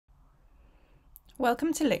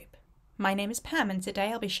Welcome to Loop. My name is Pam and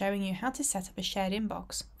today I'll be showing you how to set up a shared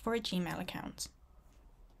inbox for a Gmail account.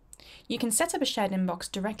 You can set up a shared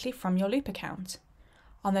inbox directly from your Loop account.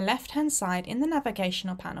 On the left-hand side in the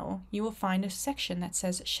navigational panel, you will find a section that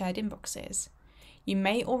says Shared Inboxes. You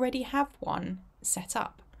may already have one set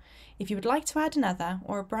up. If you would like to add another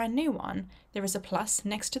or a brand new one, there is a plus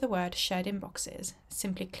next to the word Shared Inboxes.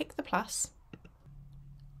 Simply click the plus.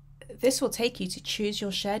 This will take you to choose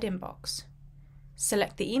your shared inbox.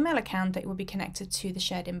 Select the email account that will be connected to the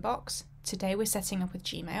shared inbox. Today we're setting up with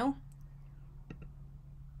Gmail.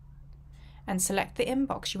 And select the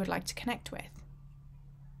inbox you would like to connect with.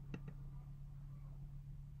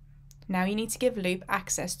 Now you need to give Loop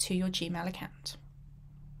access to your Gmail account.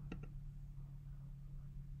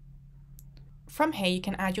 From here you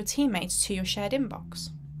can add your teammates to your shared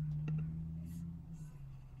inbox.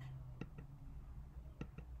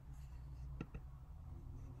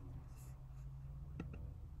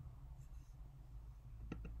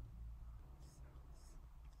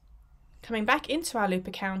 Coming back into our Loop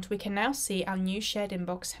account, we can now see our new shared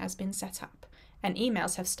inbox has been set up and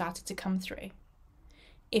emails have started to come through.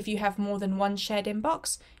 If you have more than one shared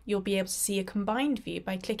inbox, you'll be able to see a combined view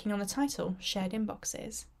by clicking on the title, Shared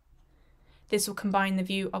Inboxes. This will combine the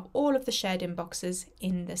view of all of the shared inboxes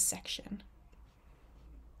in this section.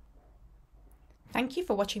 Thank you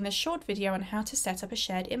for watching this short video on how to set up a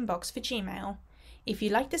shared inbox for Gmail. If you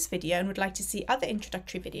liked this video and would like to see other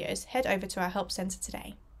introductory videos, head over to our Help Centre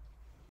today.